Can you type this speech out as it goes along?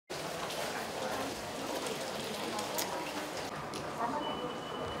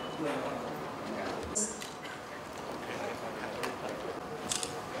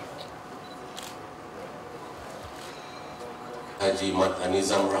Haji Mat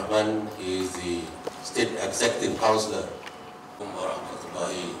Anizam Rahman. He is the State Executive Councillor.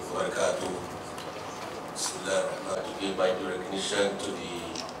 Warahmatullahi wabarakatuh. To give my due recognition to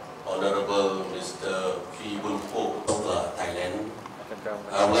the Honorable Mr. Phi Bun Ho, Thailand.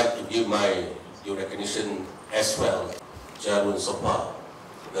 I would like to give my due recognition as well to Mr. Sopa,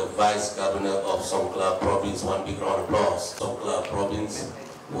 the Vice Governor of Songkhla Province. One big round of applause. Songkhla Province,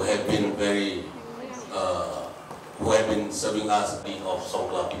 who have been serving us of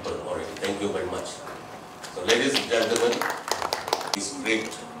Songkhla people already. Thank you very much. So, ladies and gentlemen, this great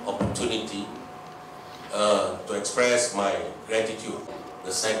opportunity to express my gratitude.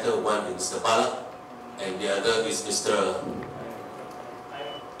 The center one is Mr. Bala, and the other is Mr.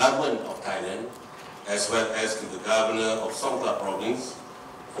 Government of Thailand, as well as to the Governor of Songkhla Province,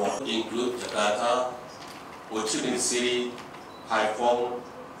 for include Jakarta, Ho Chi Minh City, Haiphong,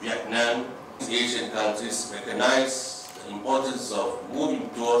 Vietnam. Asian countries recognize the importance of moving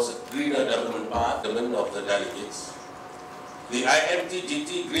towards a greener development path of the delegates. The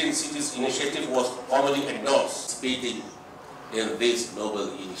Imt-Gt Green Cities Initiative was formally endorsed, participating in these noble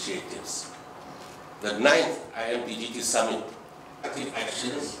initiatives. The 9th Imt-Gt Summit active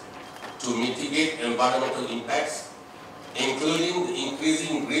actions to mitigate environmental impacts, including the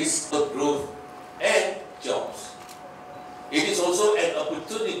increasing risk of growth and jobs. It is also an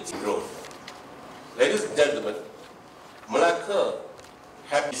opportunity to grow. Ladies and gentlemen, Malacca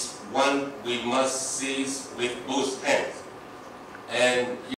is one we must seize with both hands. And